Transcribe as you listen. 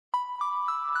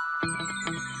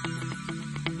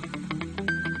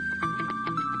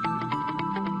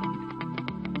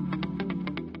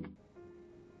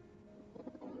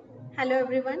Hello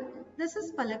everyone, this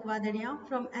is Palak Vadaria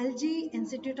from LG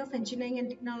Institute of Engineering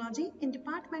and Technology in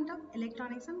Department of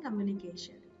Electronics and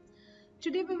Communication.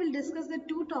 Today we will discuss the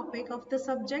two topics of the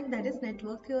subject, that is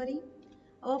network theory.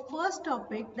 Our first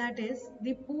topic, that is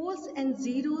the poles and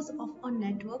zeros of a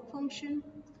network function,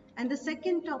 and the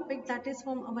second topic, that is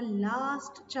from our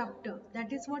last chapter,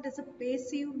 that is what is a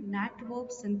passive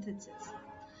network synthesis.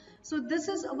 So this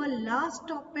is our last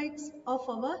topics of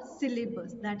our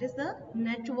syllabus, that is the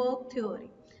network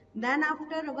theory. Then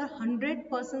after our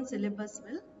 100% syllabus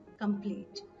will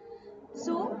complete.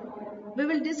 So we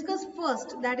will discuss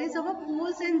first, that is our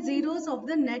poles and zeros of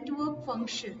the network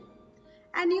function.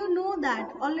 And you know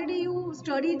that already you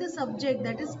study the subject,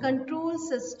 that is control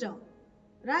system,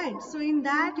 right? So in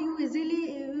that you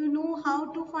easily know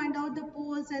how to find out the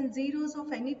poles and zeros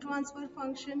of any transfer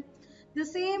function. The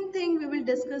same thing we will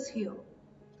discuss here.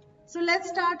 So let's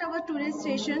start our today's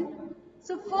session.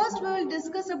 So first we will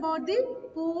discuss about the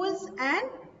poles and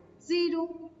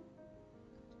zero.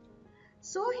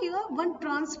 So here one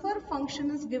transfer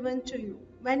function is given to you.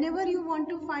 Whenever you want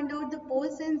to find out the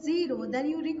poles and zero, then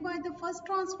you require the first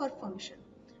transfer function.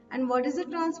 And what is the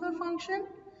transfer function?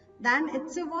 Then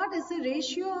it's a what? It's a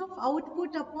ratio of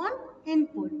output upon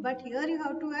input. But here you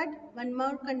have to add one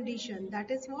more condition. That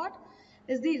is what?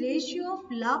 Is the ratio of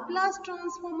Laplace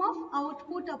transform of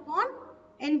output upon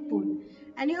input.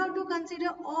 And you have to consider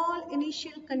all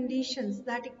initial conditions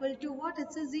that equal to what?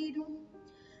 It's a zero.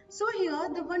 So here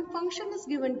the one function is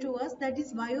given to us, that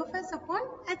is y of s upon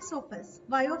x of s.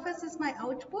 Y of s is my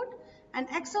output and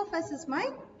x of s is my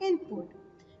input.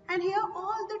 And here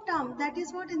all the term, that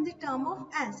is what in the term of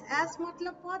s. S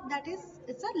matlab what? That is,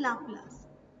 it's a Laplace.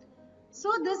 So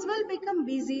this will become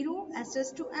b0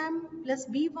 s to m plus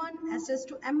b1 s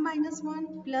to m minus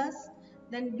 1 plus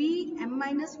then b m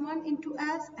minus 1 into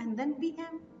s and then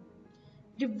bm,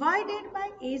 divided by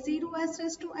a0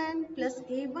 s to n plus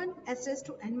a1 s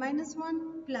to n minus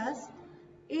 1 plus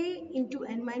a into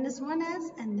n minus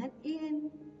 1s and then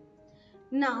an.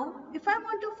 Now, if I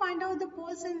want to find out the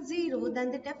poles and zero,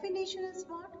 then the definition is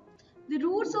what? The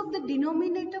roots of the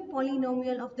denominator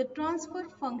polynomial of the transfer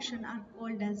function are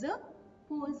called as a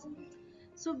poles.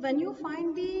 So when you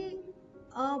find the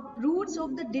roots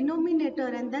of the denominator,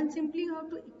 and then simply you have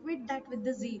to equate that with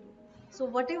the zero. So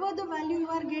whatever the value you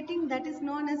are getting, that is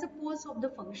known as a poles of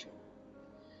the function.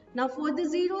 Now for the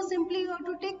zero, simply you have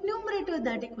to take numerator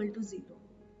that equal to zero.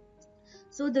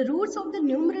 So the roots of the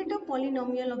numerator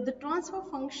polynomial of the transfer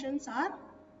functions are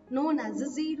known as a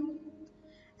zero.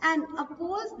 And a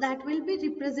poles that will be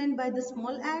represented by the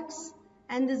small x,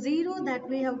 and the zero that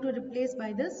we have to represent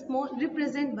by the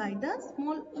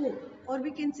small o, or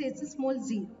we can say it's a small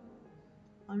zero.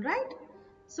 Alright.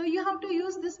 So you have to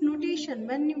use this notation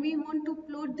when we want to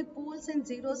plot the poles and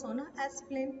zeros on a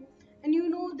S-plane. And you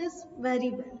know this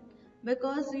very well,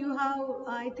 because you have,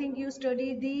 I think you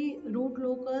study the root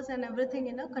locus and everything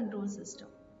in a control system.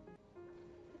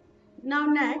 Now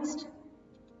next,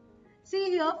 see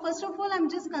here, first of all, I'm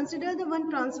just consider the one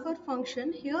transfer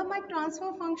function. Here my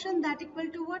transfer function that equal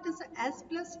to what is s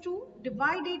plus 2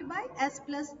 divided by s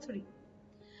plus 3.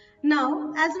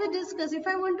 Now, as we discussed, if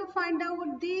I want to find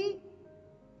out the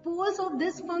poles of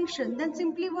this function, then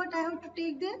simply what I have to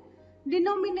take the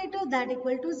denominator that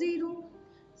equal to 0.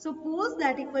 So poles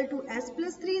that equal to s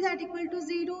plus 3 that equal to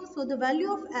 0. So the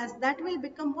value of s that will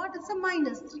become what is a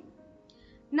minus 3.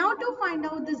 Now to find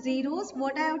out the zeros,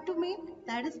 what I have to make?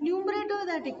 That is numerator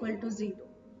that equal to 0.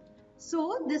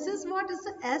 So this is what is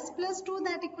a s plus 2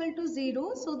 that equal to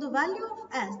 0. So the value of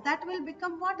s that will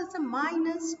become what is a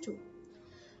minus 2.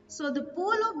 So the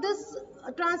pole of this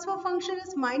transfer function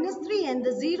is minus 3 and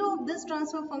the zero of this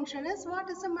transfer function is what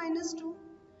is a minus 2.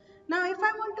 Now if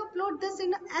I want to plot this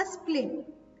in a S-plane,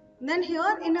 then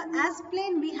here in a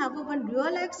S-plane we have a one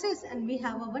real axis and we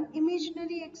have a one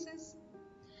imaginary axis.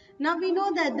 Now we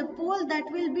know that the pole that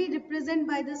will be represented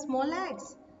by the small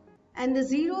x and the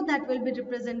zero that will be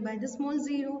represented by the small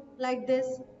zero, like this.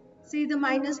 See the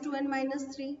minus 2 and minus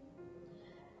 3.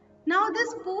 Now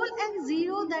this pole and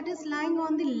zero that is lying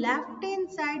on the left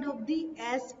hand side of the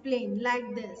S-plane,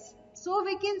 like this. So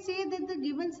we can say that the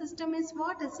given system is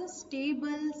what? Is a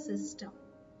stable system.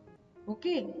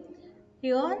 Okay.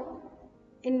 Here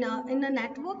in a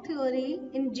network theory,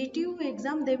 in GTU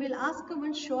exam, they will ask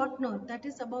one short note that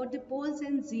is about the poles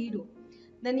and zero.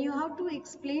 Then you have to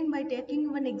explain by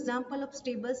taking one example of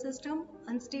stable system,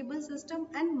 unstable system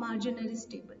and marginally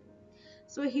stable.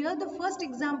 So here the first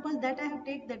example that I have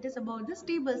taken, that is about the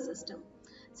stable system.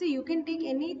 So you can take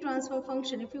any transfer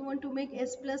function. If you want to make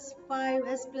s plus 5,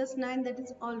 s plus 9, that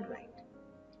is all right.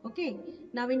 Okay.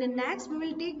 Now in the next we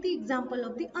will take the example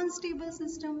of the unstable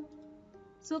system.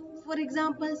 So for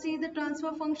example, see the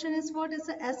transfer function is what is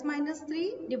s minus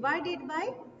 3 divided by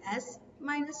s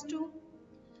minus 2.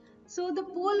 So the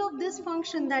pole of this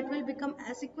function that will become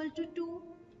s equal to 2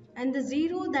 and the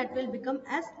 0 that will become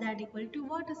s that equal to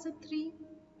what is a 3.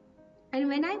 And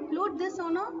when I plot this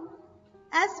on a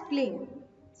S plane,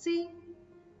 see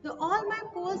all my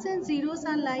poles and zeros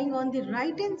are lying on the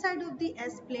right hand side of the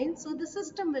S plane, so the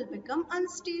system will become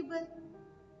unstable.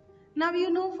 Now you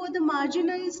know for the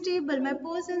marginally stable, my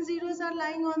poles and zeros are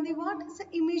lying on the what? It's an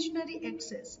imaginary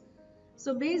axis.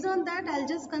 So based on that, I'll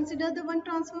just consider the one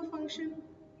transfer function.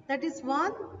 That is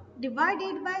 1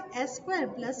 divided by s square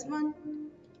plus 1.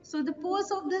 So the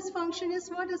poles of this function is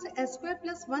what is s square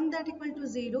plus 1 that equal to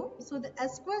 0. So the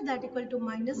s square that equal to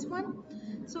minus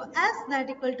 1. So s that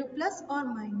equal to plus or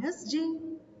minus j.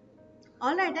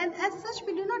 Alright, and as such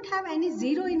we do not have any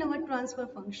 0 in our transfer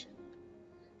function.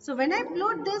 So when I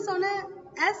plot this on a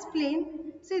S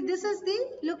plane, see this is the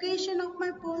location of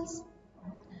my poles.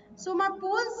 So my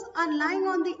poles are lying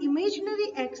on the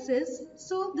imaginary axis,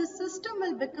 so the system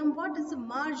will become what is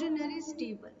marginally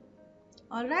stable.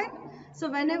 Alright, so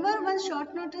whenever one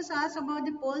short notice asks about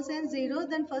the poles and zeros,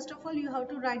 then first of all you have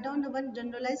to write down the one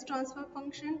generalized transfer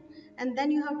function, and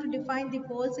then you have to define the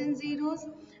poles and zeros,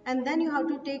 and then you have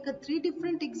to take three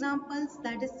different examples,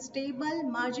 that is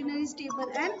stable, marginally stable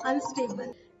and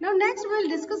unstable. Now next we will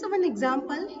discuss of an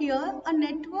example here, a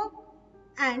network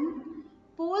and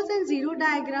poles and zero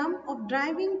diagram of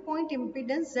driving point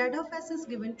impedance Z of S is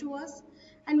given to us,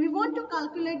 and we want to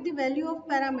calculate the value of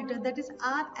parameter, that is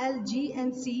R, L, G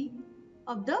and C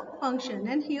of the function,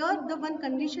 and here the one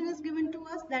condition is given to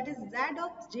us, that is Z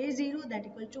of J0 that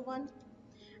equal to 1,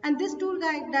 and this tool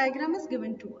diagram is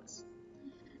given to us.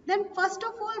 Then first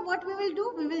of all what we will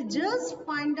do, we will just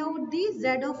find out the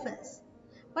Z of S.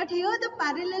 But here the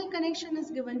parallel connection is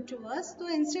given to us. So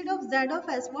instead of Z of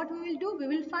S, what we will do, we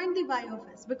will find the Y of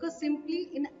S, because simply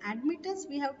in admittance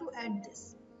we have to add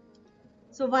this.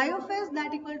 So Y of S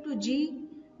that equal to G.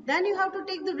 Then you have to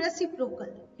take the reciprocal.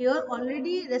 Here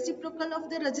already reciprocal of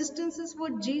the resistance is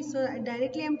what G. So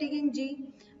directly I am taking G.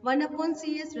 1 upon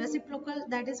CS reciprocal,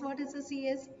 that is what is a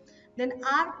CS. Then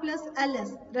R plus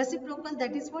LS reciprocal,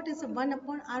 that is what is a 1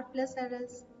 upon R plus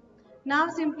LS. Now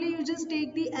simply you just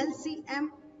take the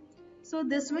LCM. So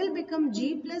this will become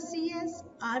G plus CS,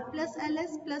 R plus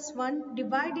LS plus 1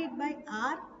 divided by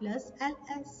R plus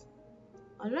LS.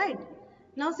 Alright.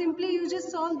 Now simply you just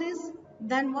solve this.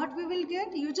 Then what we will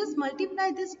get? You just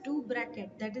multiply this two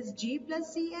bracket, that is G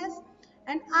plus CS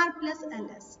and R plus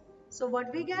LS. So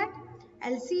what we get?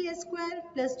 LCS square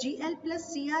plus GL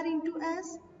plus CR into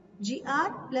S,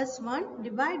 GR plus 1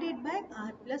 divided by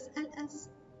R plus LS.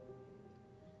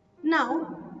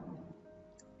 Now,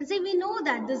 see, we know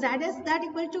that the ZS that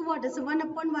equal to what is 1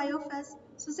 upon Y of S.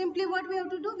 So simply what we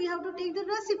have to do, we have to take the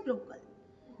reciprocal.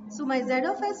 So my Z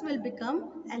of S will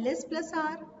become LS plus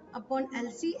R upon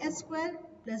LCS square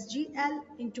plus GL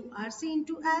into RC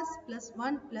into S plus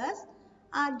 1 plus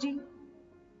RG.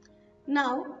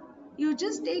 Now you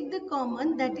just take the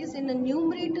common, that is in the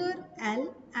numerator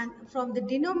L and from the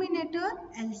denominator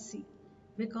LC,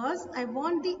 because I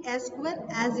want the S square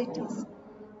as it is.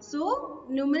 So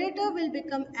numerator will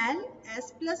become L,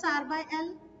 S plus R by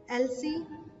L, LC,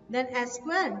 then S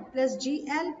square plus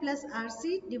GL plus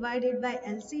RC divided by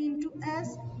LC into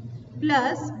S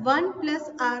plus 1 plus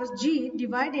RG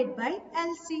divided by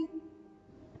LC.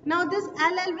 Now this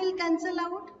LL will cancel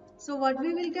out. So what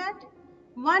we will get?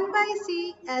 1 by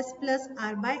C S plus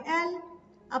R by L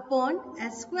upon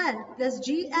S square plus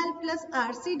GL plus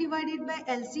RC divided by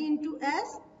LC into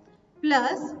S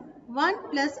plus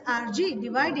 1 plus RG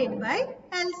divided by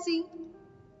LC.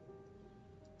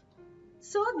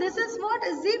 So this is what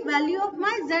is the value of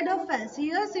my Z of S.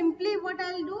 Here simply what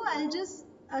I'll do, I'll just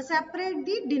separate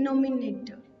the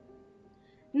denominator.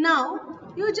 Now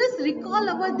you just recall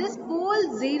about this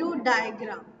pole zero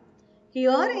diagram.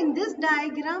 Here in this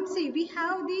diagram, see we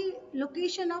have the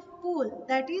location of pole,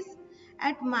 that is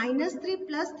at minus 3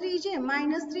 plus 3j,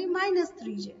 minus 3 minus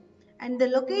 3j. And the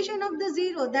location of the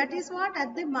 0, that is what,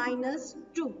 at the minus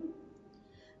 2.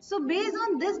 So based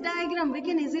on this diagram, we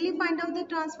can easily find out the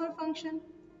transfer function,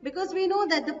 because we know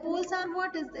that the poles are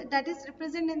what is that is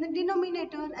represented in the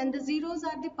denominator and the zeros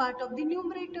are the part of the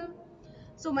numerator.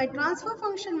 So my transfer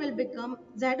function will become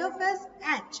Z of S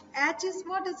H. H is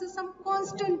what is some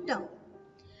constant term.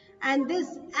 And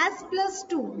this S plus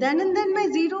 2, then and then my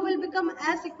 0 will become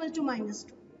S equal to minus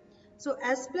 2. So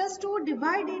S plus 2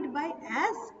 divided by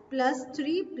S plus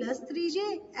 3 plus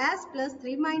 3j, S plus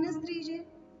 3 minus 3j.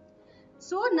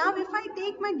 So now if I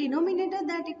take my denominator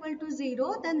that equal to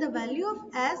 0, then the value of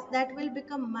s that will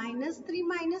become minus 3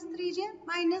 minus 3j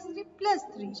minus 3 plus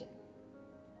 3j.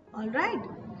 Alright.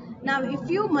 Now if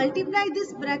you multiply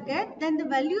this bracket, then the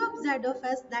value of z of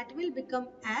s that will become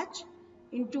h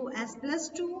into s plus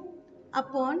 2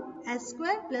 upon s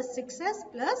square plus 6s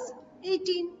plus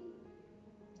 18.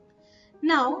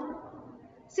 Now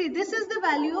see, this is the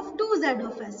value of 2z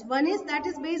of s. One is that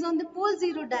is based on the pole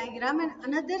 0 diagram and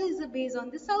another is based on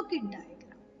the circuit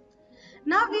diagram.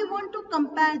 Now we want to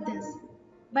compare this.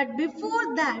 But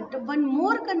before that, one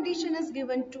more condition is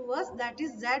given to us, that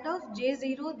is z of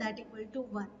j0 that equal to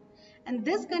 1. And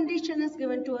this condition is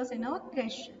given to us in our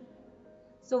question.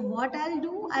 So what I'll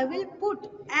do, I will put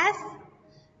s,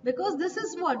 because this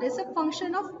is what is a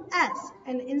function of s,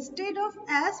 and instead of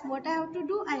s what I have to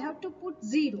do, I have to put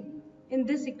 0 in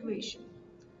this equation.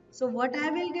 So what I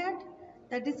will get,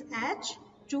 that is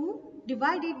h2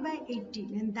 divided by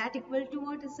 18, and that equal to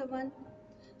what is a 1.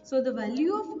 So the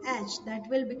value of h that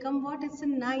will become what is a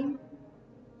 9.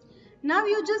 Now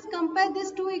you just compare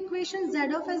these two equations, z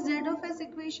of s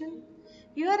equation.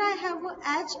 Here I have a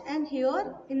h and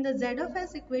here in the z of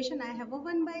s equation I have a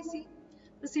 1 by c.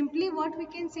 So simply what we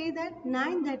can say, that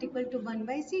 9 that equal to 1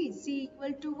 by c. C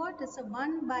equal to what is a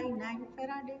 1 by 9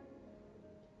 Faraday.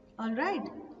 Alright.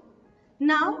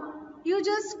 Now you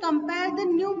just compare the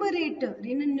numerator.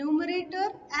 In a numerator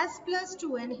s plus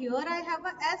 2 and here I have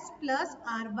a s plus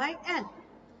r by l.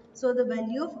 So the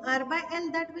value of r by l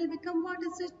that will become what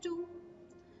is it, 2.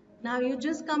 Now you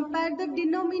just compare the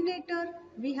denominator.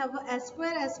 We have a s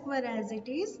square as it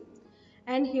is.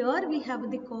 And here we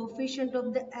have the coefficient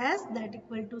of the s that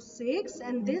equal to 6.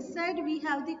 And this side we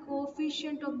have the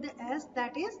coefficient of the s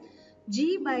that is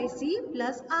g by c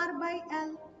plus r by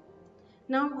l.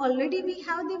 Now already we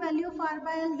have the value of r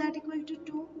by l that equal to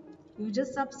 2. You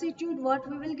just substitute, what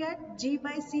we will get, g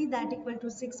by c that equal to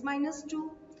 6 minus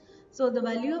 2. So the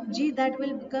value of g that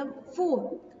will become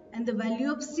 4, and the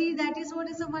value of c that is what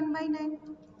is a 1 by 9.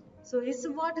 So it's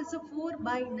what is a 4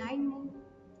 by 9 ohm.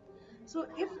 So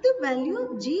if the value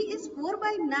of g is 4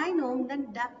 by 9 ohm, then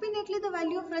definitely the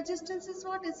value of resistance is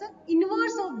what is a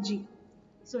inverse of g.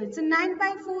 So it's a 9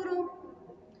 by 4 ohm.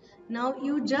 Now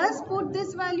you just put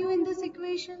this value in this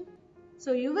equation.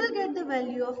 So you will get the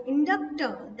value of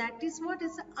inductor, that is what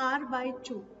is R by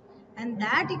 2, and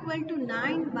that equal to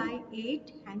 9 by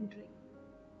 8 Henry.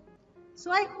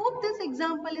 So I hope this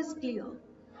example is clear.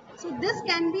 So this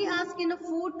can be asked in a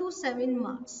 4 to 7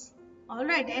 marks.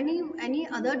 Alright, any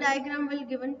other diagram will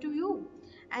given to you,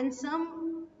 and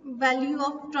some value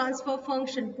of transfer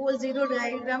function, pole 0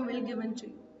 diagram will given to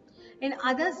you. In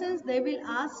other sense, they will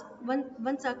ask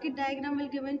one circuit diagram will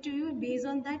given to you. Based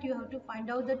on that, you have to find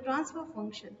out the transfer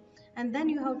function, and then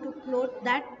you have to plot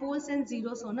that poles and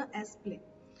zeros on a S plane.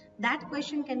 That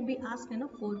question can be asked in a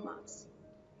 4 marks.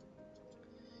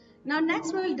 Now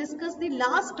next we will discuss the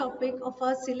last topic of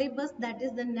our syllabus, that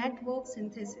is the network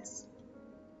synthesis.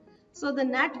 So the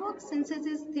network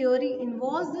synthesis theory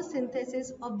involves the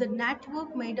synthesis of the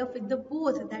network made up with the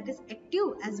both, that is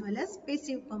active as well as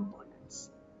passive components.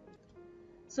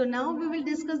 So now we will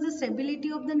discuss the stability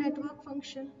of the network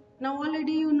function. Now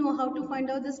already you know how to find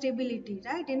out the stability,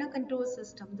 right, in a control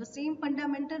system. The same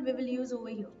fundamental we will use over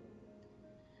here.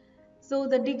 So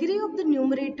the degree of the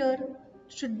numerator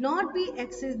should not be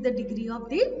exceed the degree of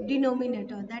the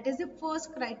denominator. That is the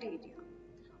first criteria.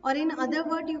 Or in other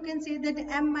words, you can say that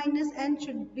m minus n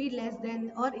should be less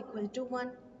than or equal to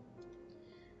 1.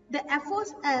 The f of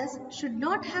s should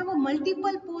not have a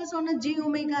multiple poles on a j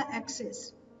omega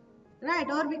axis. Right,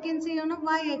 or we can say on a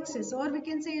y-axis, or we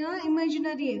can say on an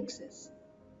imaginary axis.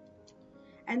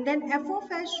 And then f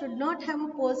of s should not have a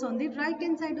poles on the right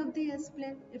hand side of the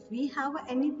s-plane. If we have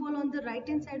any pole on the right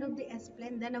hand side of the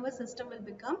s-plane, then our system will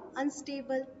become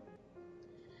unstable.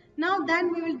 Now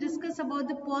then we will discuss about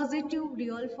the positive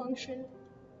real function.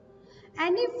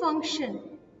 Any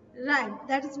function, right,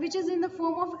 that is which is in the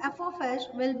form of f of s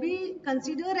will be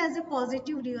considered as a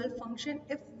positive real function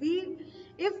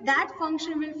if that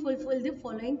function will fulfill the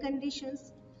following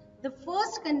conditions. The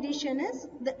first condition is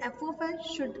the f of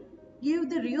s should give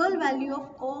the real value of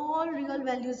all real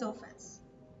values of s.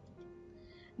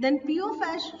 Then p of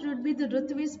s should be the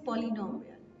root-wise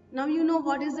polynomial. Now you know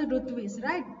what is the root-wise,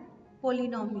 right?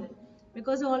 Polynomial.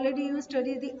 Because already you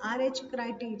studied the RH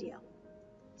criteria.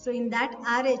 So in that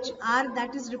RH, R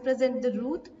that is represent the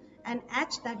root and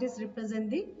H that is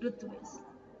represent the root-wise.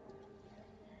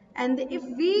 And if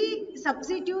we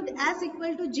substitute s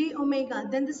equal to j omega,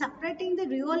 then the separating the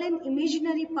real and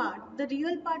imaginary part, the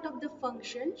real part of the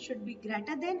function should be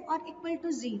greater than or equal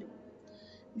to 0.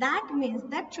 That means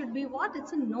that should be what?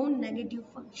 It's a non-negative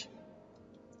function.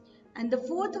 And the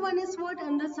fourth one is what?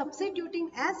 Under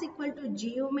substituting s equal to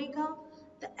g omega,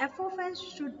 the f of s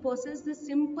should possess the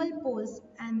simple poles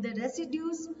and the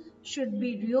residues should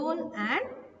be real and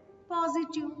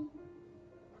positive.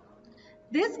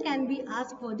 This can be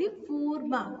asked for the 4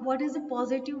 mark. What is a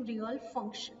positive real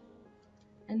function?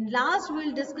 And last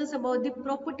we'll discuss about the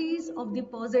properties of the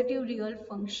positive real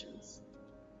functions.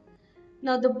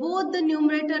 Now both the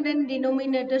numerator and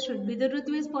denominator should be the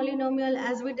root-wise polynomial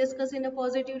as we discussed in a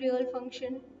positive real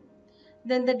function.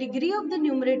 Then the degree of the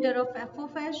numerator of f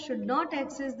of s should not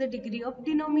exceed the degree of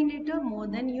denominator more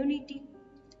than unity.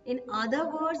 In other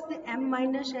words, the m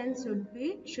minus n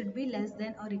should be less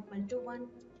than or equal to 1.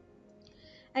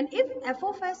 And if f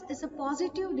of s is a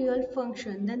positive real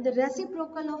function, then the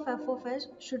reciprocal of f of s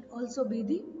should also be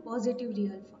the positive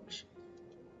real function.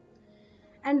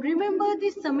 And remember, the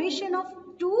summation of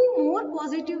two more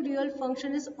positive real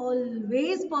function is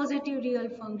always positive real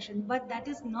function, but that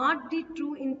is not the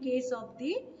true in case of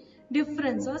the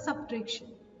difference or subtraction.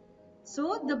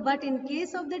 But in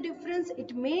case of the difference,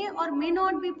 it may or may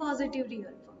not be positive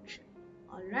real function.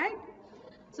 All right.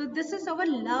 So this is our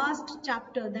last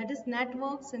chapter, that is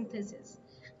network synthesis.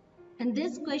 And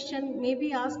this question may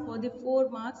be asked for the 4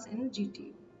 marks in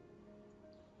GT.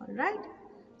 All right.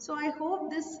 So I hope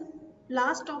this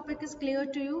last topic is clear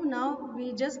to you. Now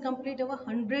we just complete our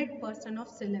 100% of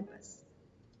syllabus.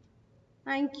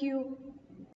 Thank you.